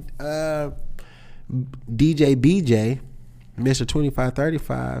 shout out to DJ BJ, Mr.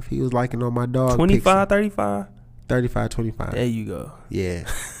 2535. He was liking on my dog. 25, 35? 3525. There you go. Yeah.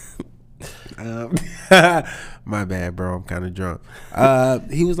 My bad, bro. I'm kind of drunk.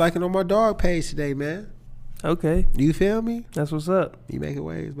 He was liking on my dog page today, man. Okay, You feel me? that's what's up. You making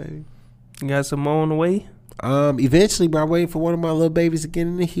waves, baby. You got some more on the way? Eventually, bro, I'm waiting for one of my little babies to get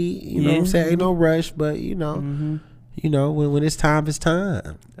in the heat. You know what I'm Yeah. saying? Ain't no rush, but you know, when it's time, it's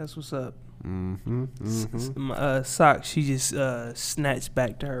time. That's what's up. Mm-hmm. My sock, she just snatched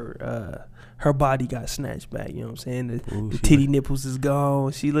back to her body got snatched back. You know what I'm saying? The titty nipples is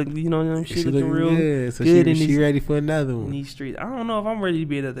gone. She look, she looking real good. So good in she these, ready for another in one. these streets. I don't know if I'm ready to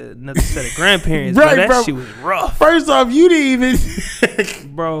be another set of grandparents. Right, Right, bro. that shit was rough, First off, you didn't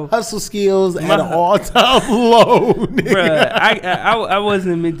even bro. hustle skills at My- an all-time low, nigga. Bruh, I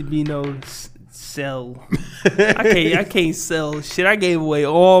wasn't meant to be no sell. I can't sell shit. I gave away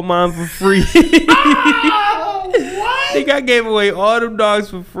all mine for free. What? Nigga, I gave away all them dogs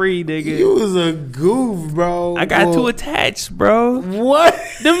for free, nigga. You was a goof, bro. I got Boy. too attached, bro. What?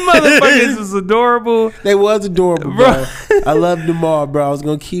 Them motherfuckers was adorable. They was adorable, Bro. bro. I loved them all, bro. I was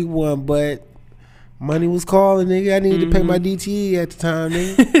gonna keep one, but money was calling, nigga. I needed to pay my DTE at the time,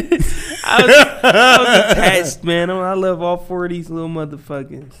 nigga. I was attached, man. I love all 4 of these little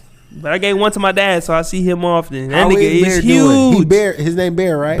motherfuckers. But I gave one to my dad, so I see him often. That How nigga is is Bear doing? He huge. Bear, his name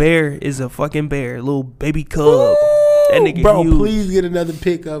Bear, right? Bear is a fucking bear, little baby cub. That nigga bro, huge. please get another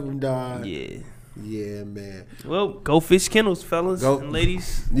pic of him, dog. Yeah. Yeah, man. Well, go fish kennels, fellas Go- and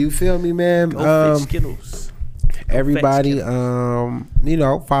ladies. You feel me, man? Go fish kennels. Everybody,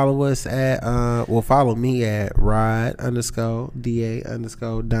 Fetch follow us at follow me at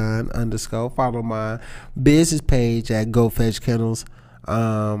Rod_DA_Don_. Follow my business page at Go Fetch Kennels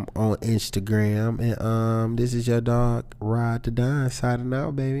on Instagram. And this is your dog, Rod to Don, signing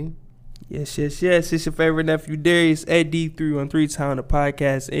out, baby. Yes. It's your favorite nephew, Darius, at D313 The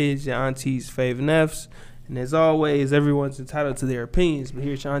podcast is your auntie's favorite neffs. And as always, everyone's entitled to their opinions, but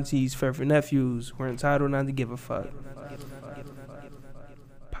here's your auntie's favorite nephews. We're entitled not to give a fuck.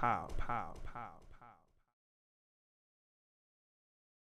 Pow.